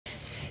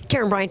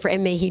Karyn Bryant for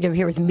MMA H.E.A.T. I'm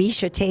here with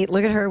Miesha Tate.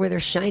 Look at her with her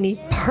shiny,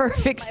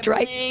 perfect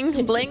strike.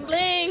 Bling, bling,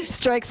 bling.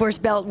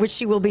 Strikeforce belt, which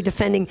she will be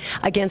defending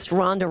against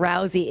Ronda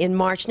Rousey in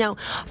March. Now,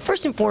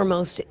 first and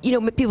foremost, you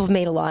know, people have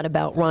made a lot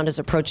about Ronda's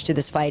approach to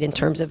this fight in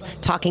terms of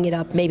talking it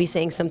up, maybe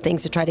saying some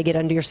things to try to get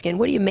under your skin.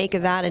 What do you make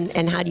of that,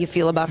 and how do you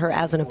feel about her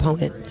as an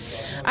opponent?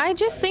 I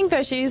just think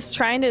that she's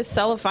trying to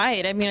sell a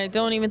fight. I mean, I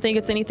don't even think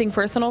it's anything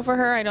personal for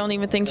her. I don't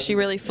even think she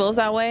really feels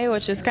that way,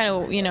 which is kind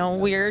of, you know,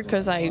 weird,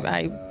 because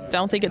I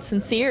don't think it's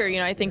sincere. You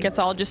know, I think it's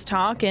all just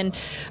talk. And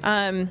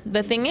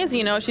the thing is,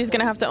 you know, she's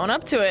going to have to own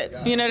up to it.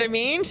 You know what I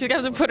mean? She's going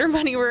to have to put her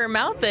money where her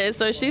mouth is.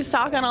 So she's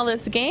talking all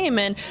this game,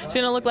 and she's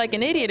going to look like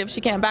an idiot if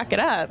she can't back it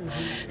up.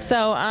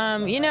 So,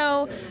 you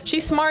know,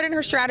 she's smart in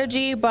her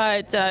strategy,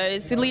 but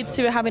it leads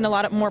to having a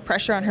lot more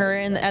pressure on her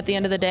at the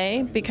end of the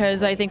day,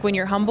 because I think when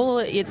you're humble,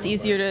 it's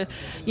easier to,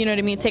 you know what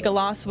I mean, take a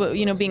loss,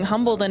 you know, being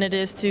humble than it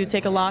is to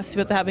take a loss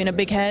with having a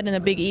big head and a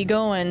big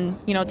ego and,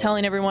 you know,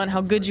 telling everyone how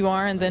good you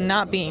are and then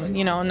not being,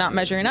 you know, not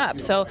measuring up.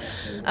 So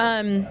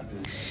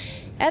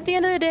at the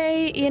end of the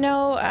day, you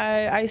know,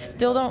 I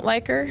still don't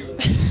like her.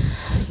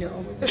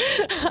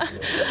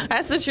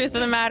 That's the truth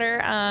of the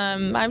matter.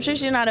 I'm sure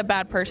she's not a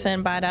bad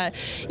person, but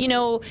you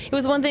know, it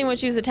was one thing when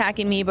she was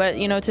attacking me, but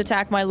you know, to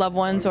attack my loved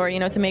ones, or you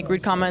know, to make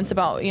rude comments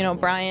about, you know,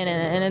 Brian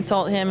and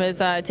insult him is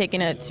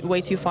taking it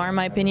way too far, in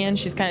my opinion.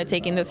 She's kind of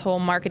taking this whole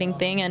marketing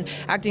thing and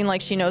acting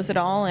like she knows it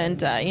all,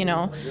 and you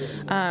know,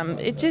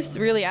 it's just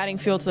really adding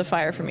fuel to the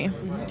fire for me.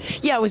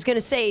 Yeah, I was going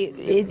to say,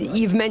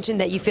 you've mentioned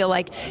that you feel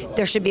like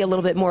there should be a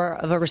little bit more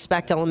of a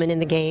respect element in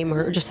the game,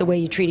 or just the way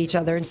you treat each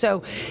other, and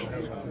so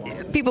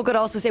people could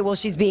also say, well,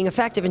 she's being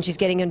effective and she's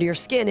getting under your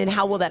skin, and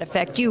how will that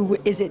affect you?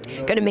 Is it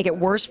going to make it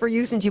worse for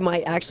you, since you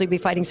might actually be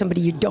fighting somebody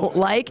you don't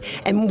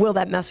like, and will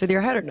that mess with your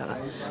head or not?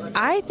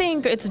 I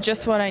think it's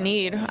just what I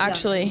need,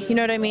 actually. Yeah. You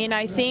know what I mean?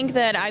 I think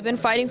that I've been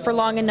fighting for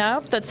long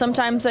enough that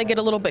sometimes I get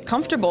a little bit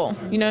comfortable.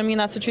 You know what I mean?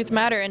 That's the truth of the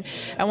matter.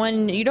 And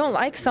when you don't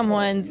like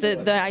someone,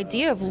 the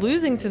idea of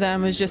losing to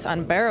them is just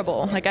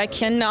unbearable. Like, I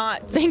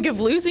cannot think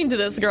of losing to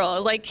this girl.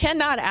 It's like,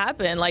 cannot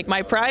happen. Like,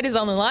 my pride is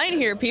on the line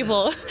here,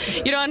 people.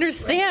 You don't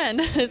understand.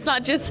 It's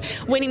not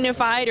just winning a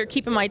fight or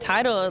keeping my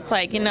title. It's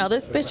like, you know,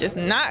 this bitch is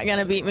not going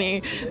to beat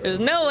me. There's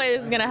no way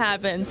this is going to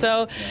happen.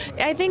 So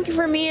I think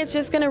for me, it's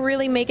just going to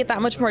really make it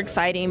that much more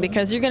exciting,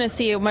 because you're going to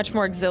see a much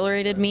more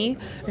exhilarated me.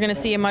 You're going to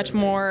see a much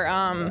more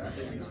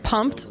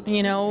pumped,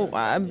 you know,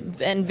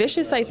 and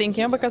vicious, I think,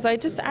 you know, because I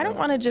don't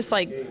want to just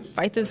like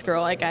fight this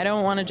girl. Like, I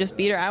don't want to just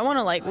beat her. I want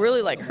to like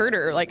really like hurt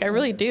her. Like, I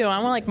really do. I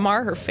want to like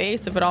mar her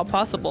face if at all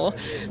possible.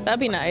 That'd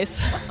be nice.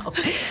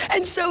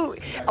 And so,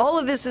 all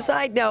of this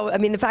aside, now, I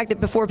mean, the fact that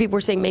before people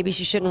were saying maybe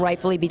she shouldn't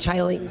rightfully be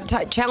challenging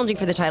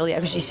for the title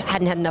yet because she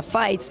hadn't had enough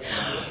fights.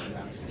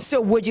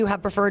 So would you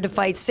have preferred to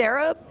fight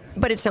Sarah?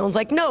 But it sounds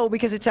like no,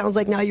 because it sounds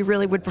like now you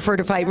really would prefer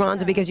to fight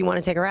Ronda because you want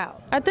to take her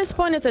out. At this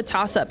point, it's a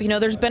toss-up. You know,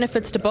 there's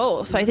benefits to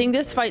both. I think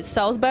this fight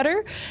sells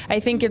better. I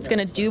think it's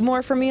going to do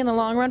more for me in the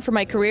long run for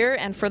my career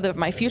and for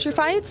my future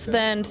fights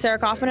than Sarah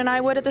Kaufman and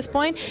I would at this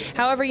point.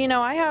 However, you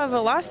know, I have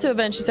a loss to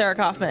avenge to Sarah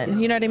Kaufman.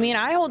 You know what I mean?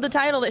 I hold the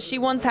title that she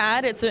once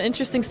had. It's an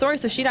interesting story,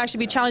 so she'd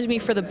actually be challenging me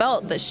for the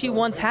belt that she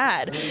once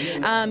had.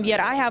 Yet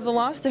I have the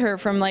loss to her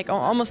from like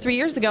almost 3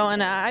 years ago,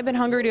 and I've been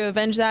hungry to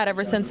avenge that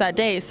ever since that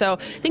day. So I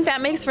think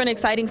that makes for an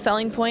exciting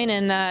selling point,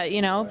 and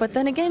you know, but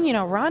then again, you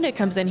know, Ronda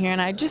comes in here,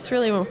 and I just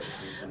really want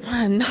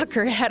to knock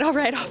her head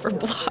right off her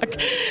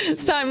block.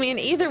 So I mean,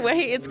 either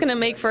way, it's going to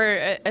make for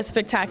a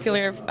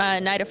spectacular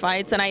night of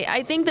fights, and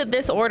I think that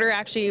this order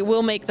actually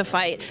will make the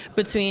fight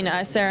between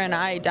Sarah and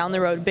I down the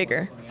road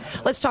bigger.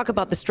 Let's talk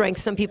about the strength.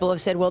 Some people have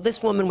said, well,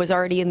 this woman was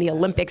already in the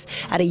Olympics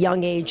at a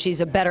young age.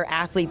 She's a better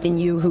athlete than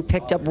you, who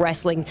picked up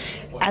wrestling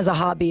as a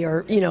hobby,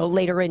 or, you know,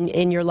 later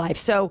in your life.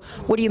 So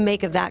what do you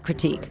make of that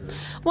critique?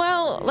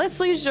 Well, let's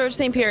use George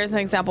St. Pierre as an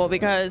example,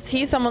 because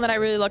he's someone that I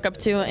really look up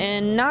to,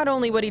 and not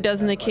only what he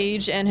does in the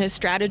cage and his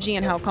strategy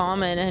and how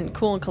calm and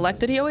cool and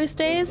collected he always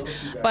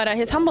stays, but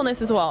his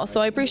humbleness as well.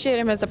 So I appreciate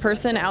him as a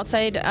person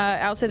outside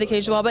the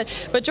cage as well.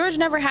 But George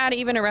never had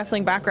even a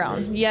wrestling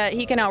background, yet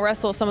he can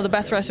out-wrestle some of the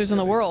best wrestlers in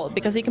the world,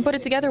 because he can put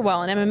it together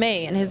well in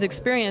MMA, and his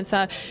experience,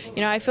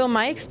 you know, I feel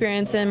my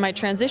experience and my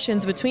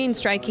transitions between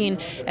striking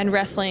and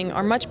wrestling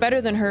are much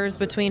better than hers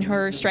between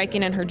her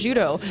striking and her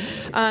judo.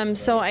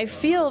 So I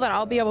feel that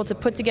I'll be able to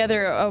put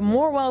together a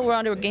more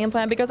well-rounded game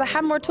plan, because I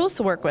have more tools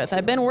to work with.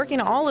 I've been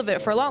working all of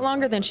it for a lot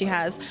longer than she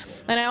has,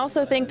 and I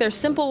also think there's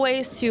simple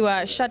ways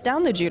to shut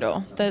down the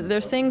judo.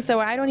 There's things that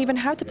I don't even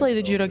have to play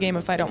the judo game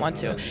if I don't want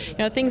to. You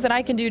know, things that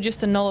I can do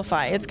just to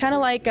nullify. It's kind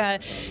of like,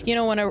 you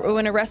know,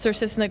 when a wrestler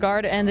sits in the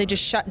guard and they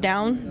just shut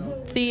down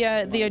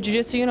the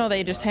jiu-jitsu, you know,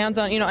 they just hands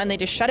on, you know, and they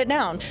just shut it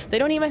down. They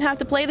don't even have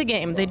to play the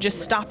game. They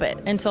just stop it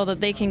until that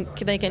they can,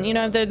 you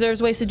know,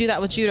 there's ways to do that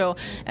with judo,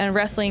 and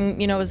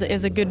wrestling, you know,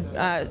 is a good,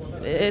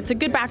 it's a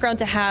good background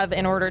to have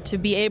in order to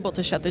be able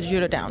to shut the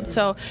judo down.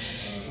 So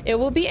It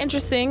will be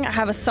interesting. I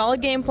have a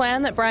solid game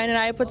plan that Brian and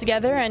I put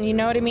together, and you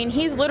know what I mean?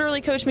 He's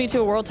literally coached me to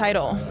a world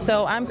title.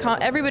 So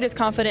everybody's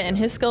confident in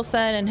his skill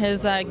set and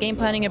his game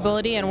planning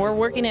ability, and we're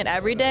working it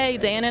every day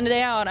in and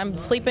day out. I'm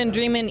sleeping,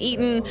 dreaming,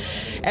 eating,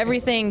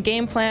 everything,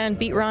 game plan,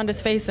 beat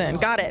Ronda's face in.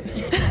 Got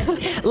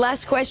it.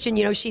 Last question,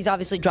 you know, she's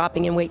obviously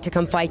dropping in weight to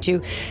come fight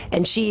you,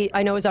 and she,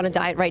 I know, is on a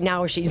diet right now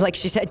where she's, like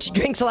she said, she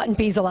drinks a lot and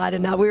pees a lot,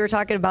 and we were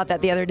talking about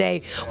that the other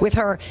day with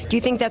her. Do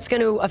you think that's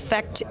going to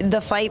affect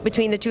the fight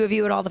between the two of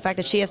you at all, the fact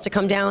that she has to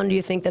come down? Do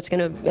you think that's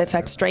going to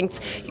affect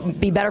strength,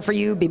 be better for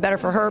you, be better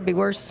for her, be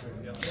worse?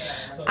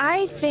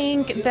 I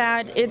think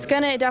that it's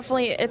gonna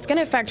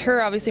affect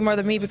her obviously more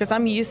than me, because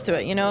I'm used to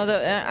it. You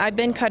know, I've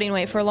been cutting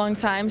weight for a long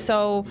time,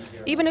 so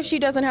even if she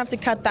doesn't have to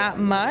cut that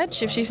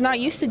much, if she's not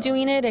used to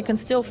doing it, it can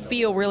still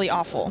feel really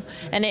awful,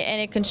 and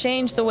it can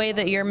change the way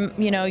that your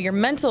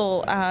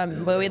mental,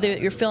 the way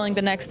that you're feeling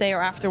the next day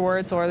or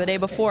afterwards or the day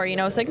before. You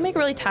know, so it can make it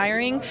really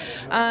tiring,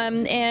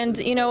 and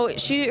you know,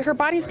 her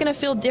body's gonna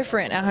feel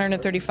different at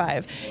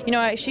 135. You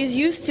know, she's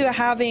used to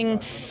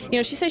having, you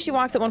know, she says she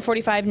walks at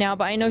 145 now,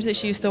 but I know that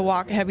she used to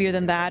walk heavier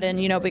than that,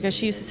 and you know, because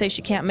she used to say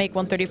she can't make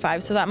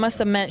 135, so that must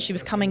have meant she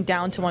was coming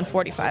down to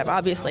 145,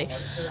 obviously.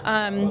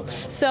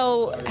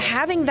 So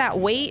having that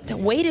weight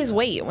is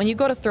weight. When you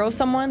go to throw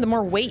someone, the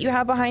more weight you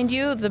have behind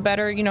you, the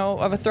better, you know,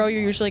 of a throw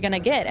you're usually going to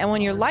get. And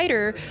when you're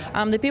lighter,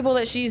 the people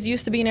that she's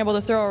used to being able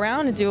to throw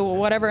around and do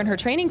whatever in her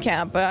training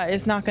camp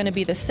is not going to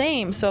be the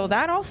same. So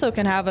that also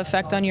can have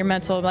effect on your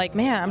mental, like,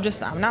 man,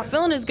 I'm not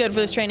feeling as good for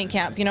this training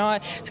camp. You know,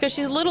 it's because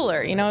she's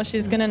littler. You know,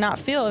 she's going to not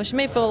feel. She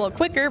may feel a little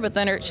quicker, but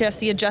then she has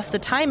to adjust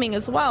the timing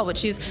as well, but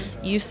she's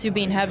used to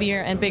being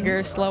heavier and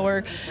bigger,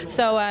 slower.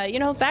 So, you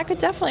know, that could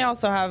definitely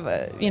also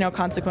have, you know,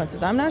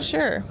 consequences. I'm not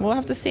sure. We'll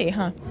have to see,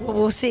 huh? Well,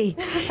 we'll see.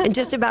 In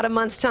just about a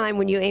month's time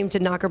when you aim to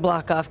knock her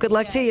block off. Good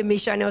luck to you,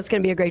 Miesha. I know it's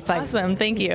going to be a great fight. Awesome. Thank you.